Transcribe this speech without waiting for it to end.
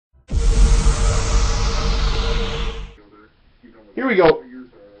Here we go.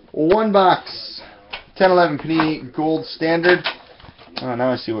 One box. 10-11 Panini Gold Standard. Oh,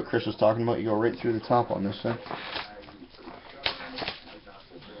 now I see what Chris was talking about. You go right through the top on this thing.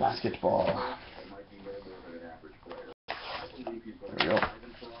 Basketball. There we go.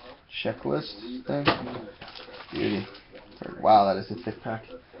 Checklist thing. Beauty. Wow, that is a thick pack.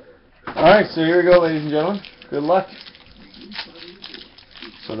 Alright, so here we go, ladies and gentlemen. Good luck.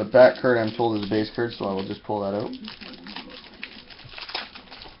 So the back card, I'm told, is a base card, so I will just pull that out.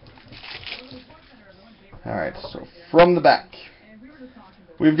 Alright, so from the back,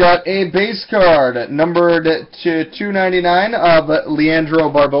 we've got a base card numbered to 299 of Leandro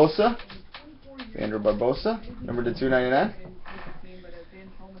Barbosa. Numbered to 299.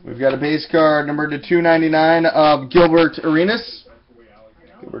 We've got a base card numbered to 299 of Gilbert Arenas.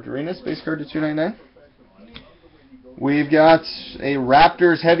 Base card to 299. We've got a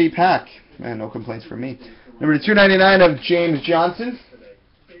Raptors heavy pack. Man, no complaints from me. Number 299 of James Johnson.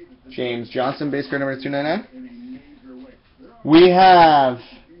 Base card number 299. We have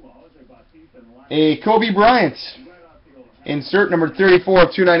a Kobe Bryant. Insert number 34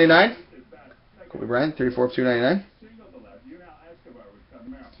 of 299. Kobe Bryant, 34 of 299.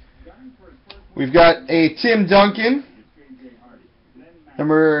 We've got a Tim Duncan.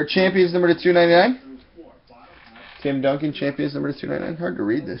 Champions number 299. Tim Duncan, Champions number 299. Hard to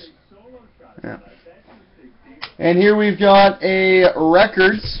read this. Yeah. And here we've got a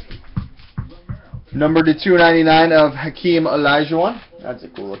Records number to 299 of Hakeem Olajuwon. That's a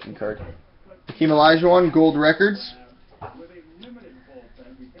cool looking card. Hakeem Olajuwon, Gold Records.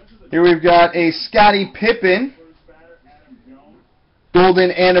 Here we've got a Scottie Pippen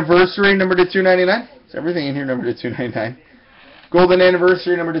Golden Anniversary number to 299. Is everything in here number to 299? Golden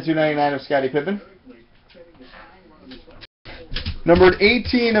Anniversary number to 299 of Scottie Pippen. Numbered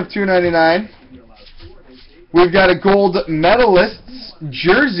 18 of 299. We've got a Gold Medalists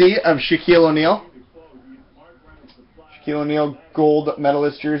jersey of Shaquille O'Neal. Gold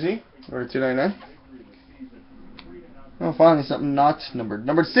Medalist jersey number 299. Oh, finally something not numbered.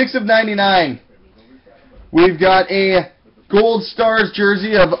 Numbered 6 of 99. We've got a Gold Stars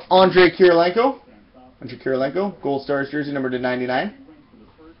jersey of Andre Kirilenko. Gold Stars jersey number to 99.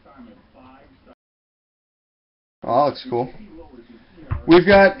 Oh, that looks cool. We've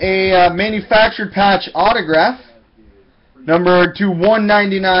got a manufactured patch autograph number to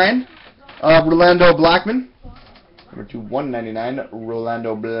 199 of Rolando Blackman. Number to 199,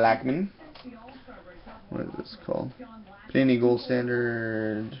 Rolando Blackman. What is this called? Panini Gold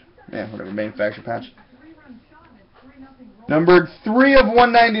Standard. Yeah, whatever, manufactured patch. Numbered 3 of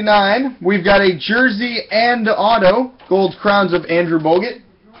 199. We've got a jersey and auto. Gold crowns of Andrew Bogut.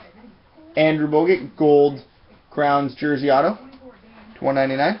 Gold crowns jersey auto. To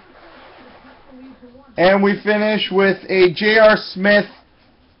 199. And we finish with a J.R. Smith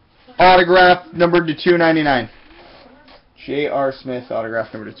autograph numbered to 299. J.R. Smith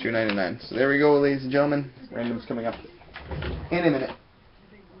autograph number to 299. So there we go, ladies and gentlemen. Random's coming up in a minute.